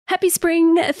Happy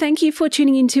spring. Thank you for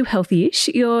tuning into Healthy-ish,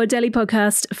 your daily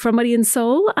podcast from Body and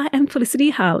Soul. I am Felicity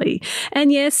Harley. And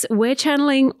yes, we're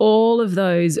channeling all of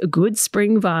those good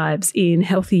spring vibes in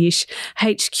Healthy-ish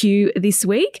HQ this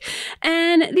week.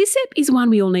 And this ep is one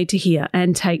we all need to hear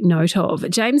and take note of.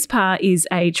 James Parr is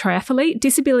a triathlete,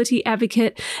 disability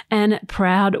advocate, and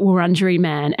proud Wurundjeri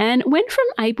man, and went from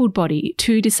able-bodied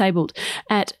to disabled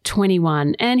at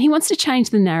 21. And he wants to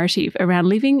change the narrative around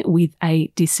living with a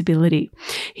disability.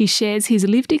 He shares his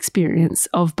lived experience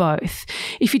of both.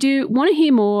 If you do want to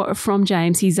hear more from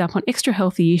James, he's up on Extra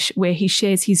Healthy-ish, where he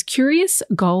shares his curious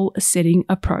goal-setting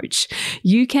approach.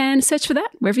 You can search for that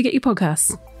wherever you get your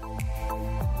podcasts.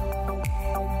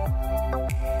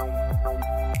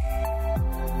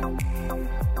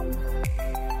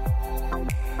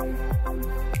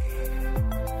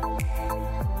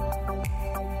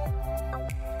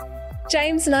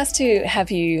 James, nice to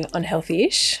have you on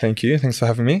Healthy-ish. Thank you. Thanks for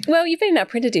having me. Well, you've been in our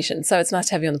print edition, so it's nice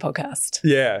to have you on the podcast.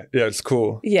 Yeah, it's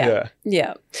cool. Yeah.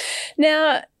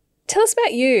 Now, tell us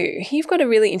about you. You've got a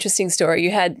really interesting story.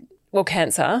 You had,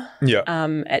 cancer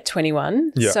at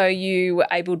 21. Yeah. So you were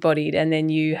able-bodied and then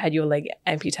you had your leg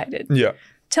amputated. Yeah.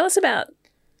 Tell us about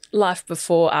life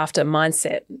before, after,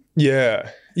 mindset. Yeah,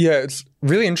 it's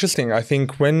really interesting. I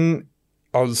think when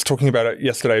I was talking about it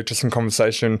yesterday, just in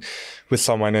conversation with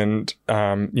someone and,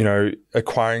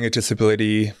 acquiring a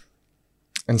disability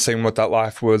and seeing what that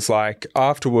life was like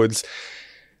afterwards,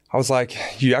 I was like,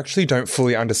 you actually don't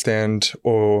fully understand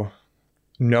or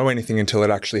know anything until it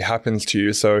actually happens to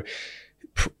you. So,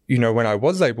 when I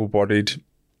was able-bodied,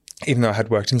 even though I had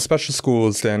worked in special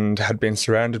schools and had been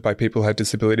surrounded by people who had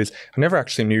disabilities, I never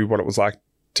actually knew what it was like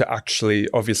to actually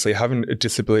obviously have a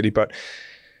disability, but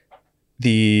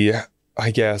the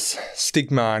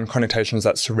stigma and connotations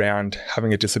that surround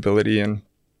having a disability. And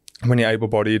when you're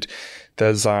able-bodied,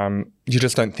 there's, you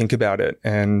just don't think about it.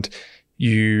 And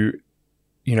we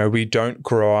don't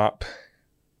grow up,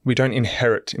 we don't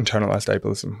inherit internalized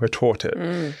ableism. We're taught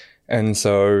it. And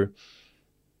so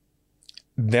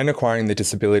then acquiring the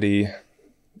disability,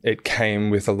 it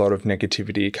came with a lot of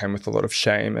negativity, it came with a lot of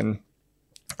shame. And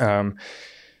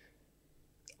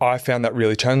I found that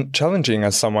really challenging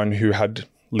as someone who had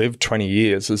lived 20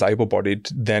 years as able-bodied,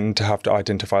 then to have to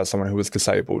identify as someone who was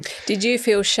disabled. Did you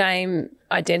feel shame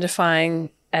identifying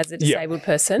as a disabled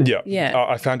person? Yeah.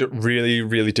 I found it really,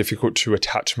 really difficult to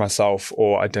attach myself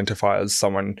or identify as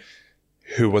someone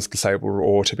who was disabled,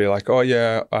 or to be like, oh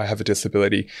yeah, I have a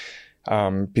disability.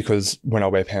 Because when I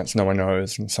wear pants, no one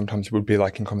knows. And sometimes it would be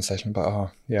like in conversation about,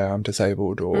 oh yeah, I'm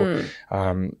disabled. Or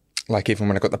like even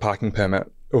when I got the parking permit,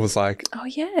 it was like, oh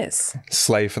yes,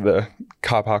 slay for the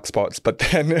car park spots. But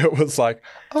then it was like,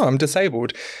 oh, I'm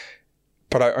disabled.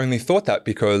 But I only thought that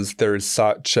because there is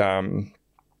such a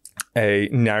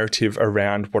narrative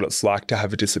around what it's like to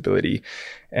have a disability.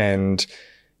 And,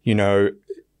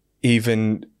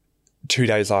 even 2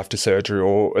 days after surgery,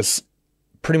 or as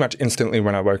pretty much instantly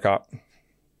when I woke up,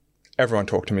 everyone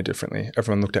talked to me differently.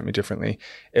 Everyone looked at me differently.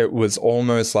 It was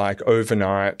almost like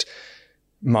overnight,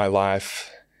 my life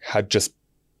had just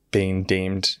been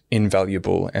deemed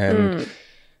invaluable, and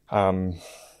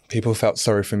people felt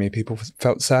sorry for me. People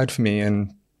felt sad for me.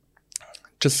 And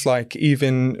just like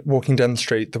even walking down the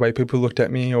street, the way people looked at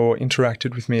me or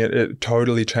interacted with me, it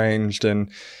totally changed.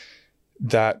 And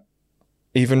that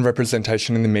even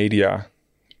representation in the media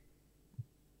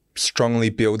strongly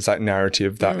builds that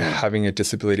narrative that having a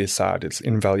disability is sad, it's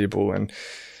invaluable. And,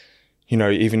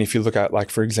 even if you look at,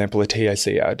 like, for example, a TAC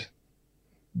ad,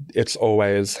 it's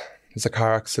always, there's a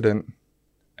car accident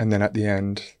and then at the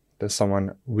end there's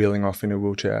someone wheeling off in a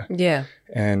wheelchair. Yeah.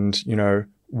 And,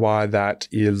 why that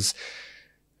is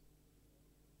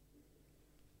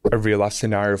a real life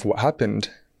scenario of what happened,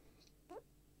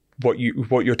 what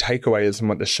your takeaway is and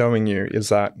what they're showing you is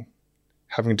that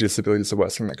having a disability is the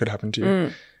worst thing that could happen to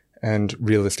you. And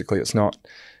realistically, it's not.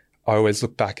 I always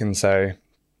look back and say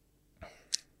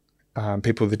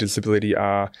people with a disability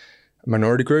are a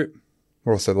minority group.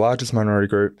 We're also the largest minority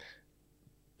group,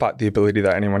 but the ability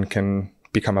that anyone can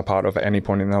become a part of at any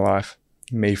point in their life,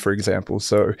 me, for example.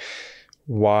 So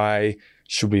why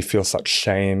should we feel such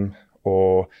shame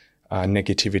or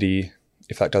negativity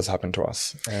if that does happen to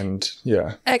us? And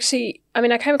yeah. Actually,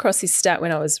 I came across this stat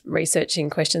when I was researching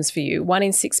questions for you. 1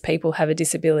 in 6 people have a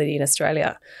disability in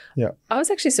Australia. Yeah. I was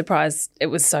actually surprised it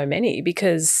was so many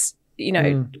because,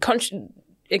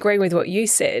 agreeing with what you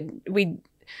said,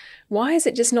 why is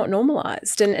it just not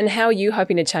normalised? And how are you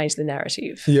hoping to change the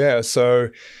narrative? Yeah, so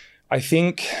I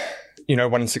think,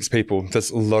 1 in 6 people,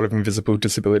 there's a lot of invisible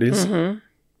disabilities.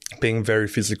 Being very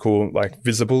physical, like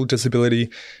visible disability,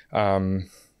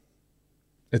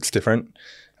 it's different.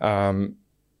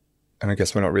 and I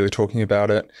guess we're not really talking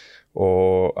about it.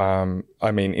 Or,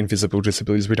 invisible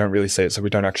disabilities, we don't really see it, so we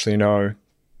don't actually know.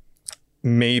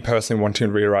 Me personally wanting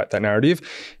to rewrite that narrative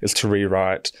is to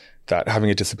rewrite that having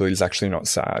a disability is actually not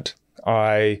sad.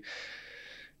 I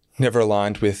never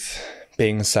aligned with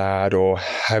being sad or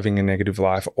having a negative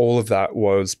life. All of that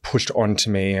was pushed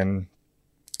onto me, and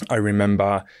I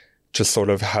remember just sort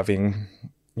of having,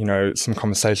 some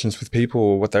conversations with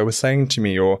people, what they were saying to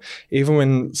me, or even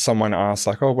when someone asked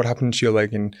like, oh, what happened to your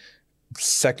leg? And the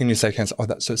second you say cancer, oh,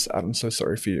 that's so sad, I'm so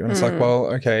sorry for you. And it's like, well,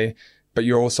 okay, but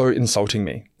you're also insulting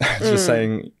me. Just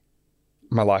saying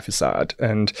my life is sad.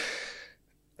 And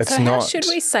it's so not. How should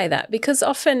we say that? Because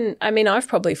often, I've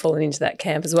probably fallen into that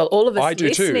camp as well. All of us I do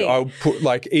listening. too. I'll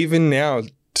put even now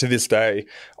to this day,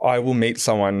 I will meet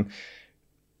someone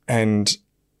and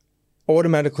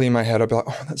automatically in my head I'll be like,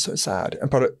 oh, that's so sad.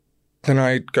 But then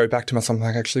I go back to myself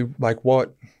actually,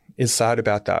 what is sad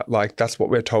about that? That's what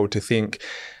we're told to think.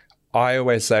 I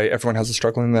always say everyone has a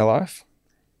struggle in their life.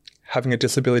 Having a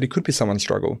disability could be someone's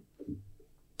struggle.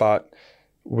 But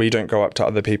we don't go up to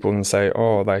other people and say,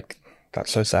 oh,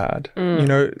 that's so sad.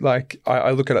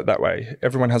 I look at it that way.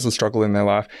 Everyone has a struggle in their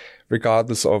life,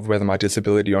 regardless of whether my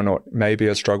disability or not may be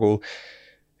a struggle.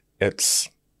 It's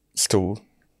still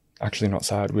actually not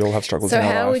sad. We all have struggles in our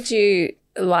life. So how would you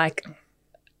like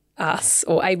us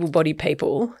or able-bodied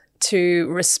people to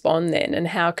respond then, and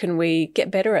how can we get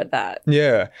better at that?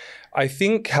 Yeah. I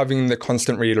think having the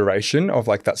constant reiteration of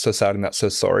that's so sad and that's so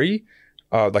sorry,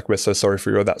 we're so sorry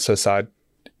for you or that's so sad,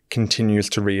 continues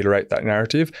to reiterate that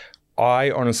narrative.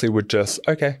 I honestly would just,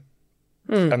 okay.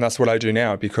 And that's what I do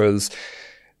now, because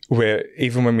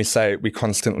even when we say it, we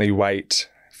constantly wait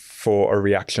for a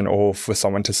reaction or for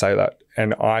someone to say that.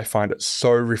 And I find it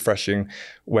so refreshing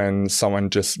when someone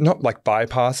just not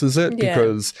bypasses it,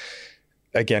 because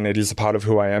again, it is a part of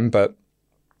who I am, but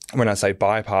when I say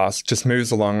bypass, just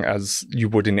moves along as you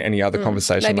would in any other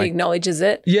conversation. Maybe acknowledges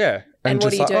it. Yeah. And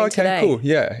what just are you doing today? Cool.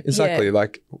 Yeah, exactly. Yeah.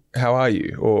 How are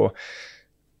you?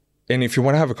 And if you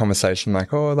want to have a conversation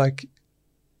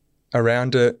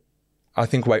around it, I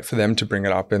think wait for them to bring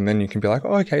it up, and then you can be like,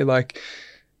 oh, okay,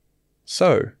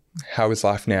 so how is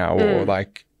life now? Or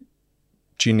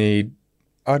do you need,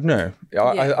 I don't know.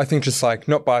 I think just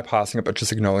not bypassing it, but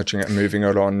just acknowledging it and moving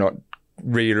it on, not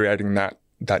reiterating that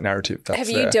narrative that's Have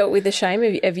you dealt with the shame?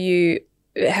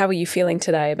 How are you feeling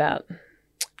today about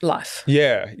life?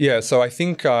 Yeah. So I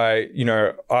think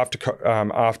after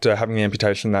having the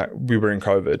amputation, that we were in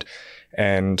COVID,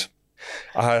 and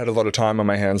I had a lot of time on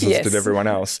my hands, as did everyone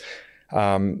else.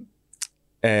 That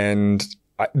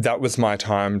was my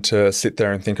time to sit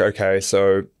there and think, okay,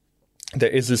 so there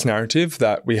is this narrative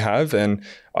that we have, and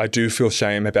I do feel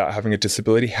shame about having a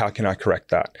disability. How can I correct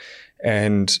that?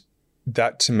 And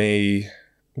that to me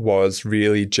was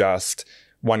really just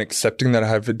one, accepting that I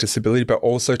have a disability, but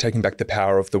also taking back the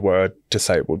power of the word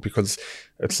disabled, because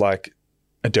it's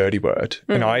a dirty word.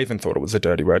 And I even thought it was a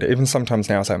dirty word. Even sometimes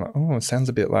now I say, oh, it sounds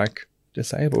a bit like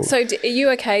disabled. So are you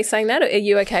okay saying that? Or are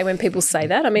you okay when people say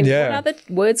that? What other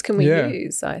words can we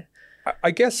use?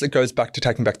 I guess it goes back to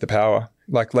taking back the power.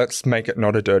 Let's make it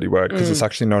not a dirty word, because it's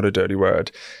actually not a dirty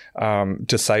word.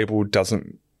 Disabled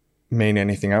doesn't mean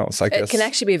anything else, I guess. It can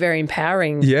actually be a very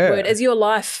empowering word, as your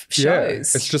life shows. Yeah,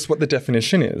 it's just what the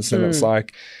definition is. And it's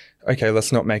okay,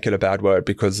 let's not make it a bad word,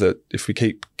 because if we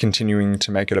keep continuing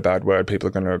to make it a bad word, people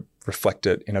are going to reflect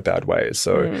it in a bad way.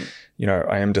 So,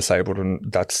 I am disabled, and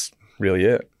that's really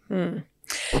it.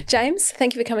 James,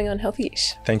 thank you for coming on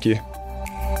Healthy-ish. Thank you.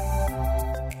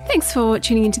 Thanks for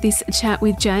tuning into this chat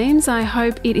with James. I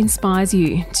hope it inspires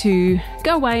you to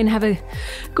go away and have a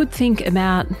good think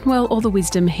about, all the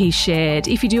wisdom he shared.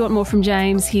 If you do want more from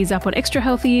James, he's up on Extra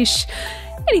Healthy-ish.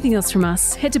 Anything else from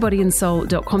us, head to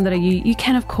bodyandsoul.com.au. You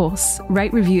can, of course,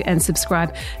 rate, review and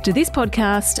subscribe to this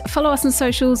podcast. Follow us on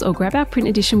socials or grab our print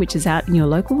edition, which is out in your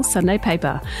local Sunday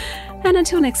paper. And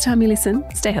until next time you listen,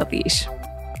 stay healthy-ish.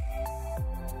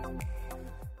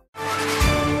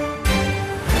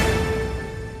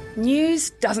 News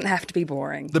doesn't have to be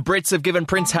boring. The Brits have given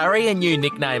Prince Harry a new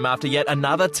nickname after yet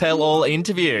another tell-all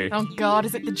interview. Oh God,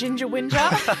 is it the Ginger Whinger?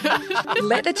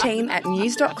 Let the team at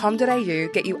news.com.au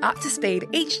get you up to speed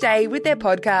each day with their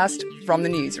podcast, From the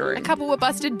Newsroom. A couple were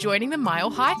busted joining the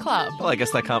Mile High Club. Well, I guess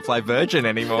they can't play Virgin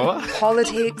anymore.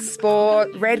 Politics,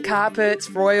 sport, red carpets,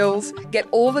 royals. Get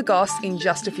all the goss in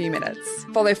just a few minutes.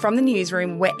 Follow From the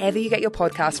Newsroom wherever you get your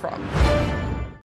podcasts from.